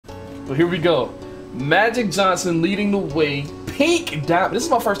But here we go. Magic Johnson leading the way. Pink diamond. This is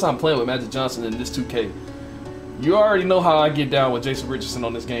my first time playing with Magic Johnson in this 2K. You already know how I get down with Jason Richardson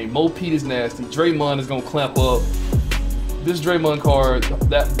on this game. Mo Pete is nasty. Draymond is going to clamp up. This Draymond card,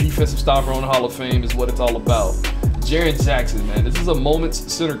 that defensive stopper on the Hall of Fame is what it's all about. Jaren Jackson, man. This is a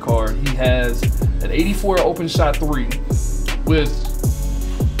Moments center card. He has an 84 open shot 3 with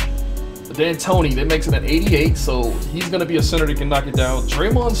D'Antoni. That makes it an 88, so he's going to be a center that can knock it down.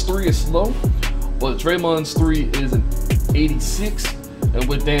 Draymond's 3 is slow, but Draymond's 3 is an 86. And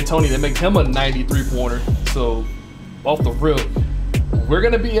with D'Antoni, that makes him a 93-pointer. So off the rip, we're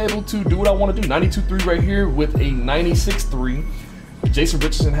going to be able to do what I want to do. 92-3 right here with a 96-3. Jason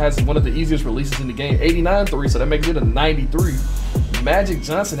Richardson has one of the easiest releases in the game, 89-3, so that makes it a 93. Magic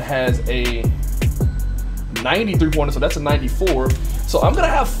Johnson has a 93-pointer, so that's a 94. So I'm going to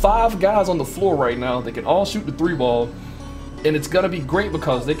have 5 guys on the floor right now that can all shoot the 3 ball. And it's going to be great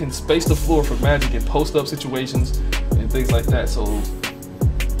because they can space the floor for Magic in post-up situations and things like that. So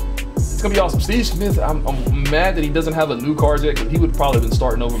it's going to be awesome. Steve Smith, I'm mad that he doesn't have a new card yet because he would probably have been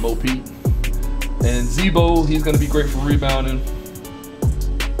starting over Mo Pete. And Zebo, he's going to be great for rebounding.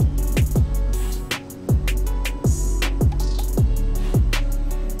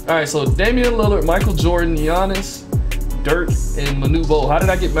 All right, so Damian Lillard, Michael Jordan, Giannis, Dirk, and Manu Bol. How did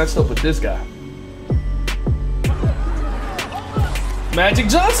I get matched up with this guy? Magic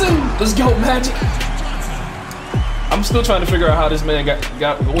Johnson! Let's go, Magic! I'm still trying to figure out how this man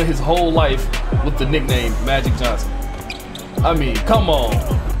went his whole life with the nickname Magic Johnson. I mean, come on.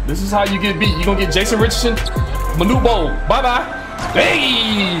 This is how you get beat. You're gonna get Jason Richardson, Manu Bol. Bye-bye.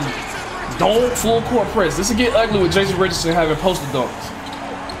 Hey! Don't full court press. This will get ugly with Jason Richardson having posted dunks.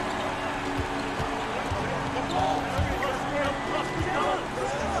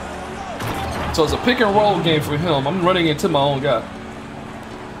 So it's a pick and roll game for him. I'm running into my own guy.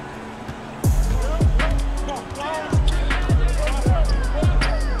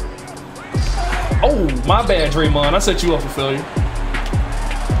 Oh, my bad, Draymond. I set you up for failure.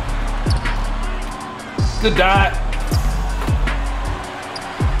 Good dot.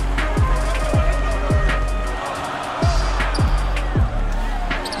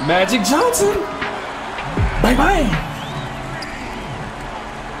 Magic Johnson. Bang, bang.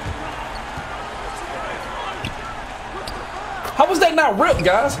 How was that not ripped,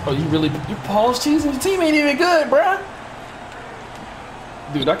 guys? Oh, you Paul's cheesing? Your team ain't even good, bruh.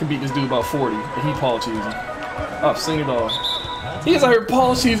 Dude, I can beat this dude about 40, but he Paul cheesing. I've seen it all. He's out here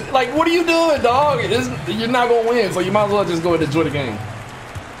Paul cheesing. Like, what are you doing, dog? You're not gonna win, so you might as well just go and enjoy the game.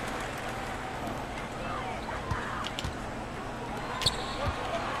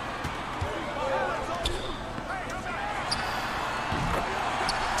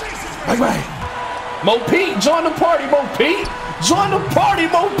 Bang, bang. Mo Pete, join the party, Mo Pete. Join the party,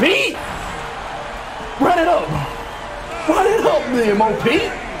 Mo Pete! Run it up! Run it up, man, Mo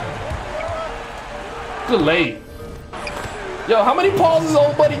Pete! Good lay. Yo, how many pauses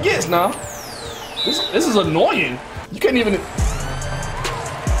old buddy gets now? This is annoying. You can't even...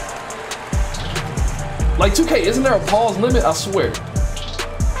 Like 2K, isn't there a pause limit? I swear.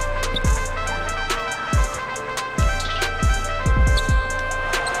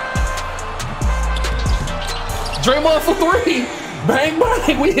 Draymond for 3. Bang,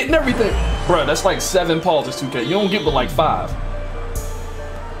 bang. We hitting everything. Bro, that's like 7 pauses, 2K. You don't get but like 5.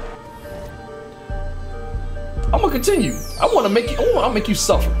 I'm gonna continue. I wanna make you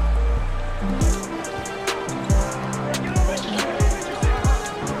suffer.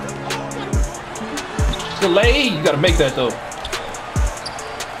 Delay. You gotta make that though.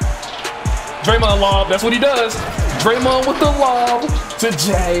 Draymond lob. That's what he does. Draymond with the lob to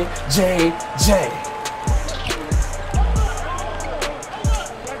J.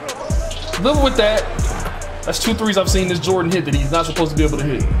 Live with that. That's 2 threes I've seen this Jordan hit that he's not supposed to be able to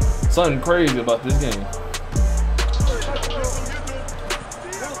hit. Something crazy about this game.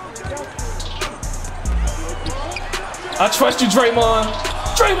 I trust you, Draymond.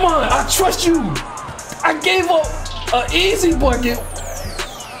 Draymond, I trust you. I gave up an easy bucket.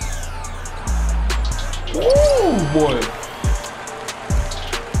 Ooh, boy.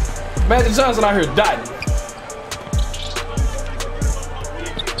 Magic Johnson out here dotting.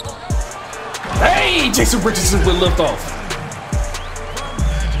 Hey, Jason Richardson with lift off.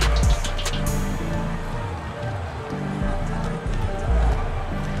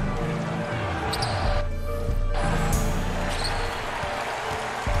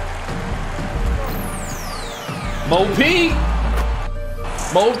 Mo Pete.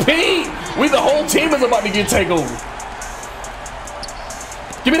 The whole team is about to get takeover.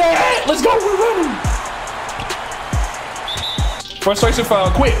 Give me that hat. Let's go. We're running. Frustration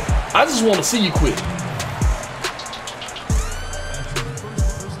foul, quit. I just want to see you quit.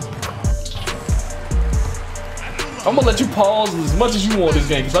 I'm gonna let you pause as much as you want this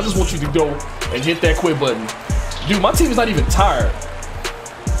game because I just want you to go and hit that quit button. Dude, my team is not even tired.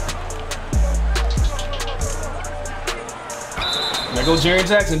 There goes Jerry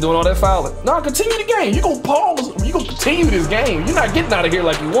Jackson doing all that fouling. No, continue the game. You gonna pause. You gonna continue this game. You're not getting out of here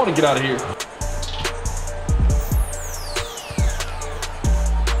like you want to get out of here.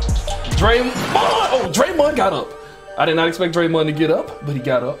 Draymond. Oh, Draymond got up. I did not expect Draymond to get up, but he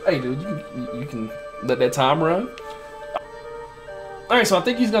got up. Hey, dude, you can let that time run. All right, so I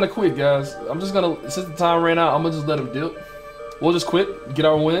think he's gonna quit, guys. I'm just gonna, since the time ran out, I'm gonna just let him dip. We'll just quit, get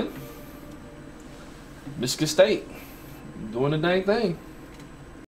our win. Michigan State doing the dang thing.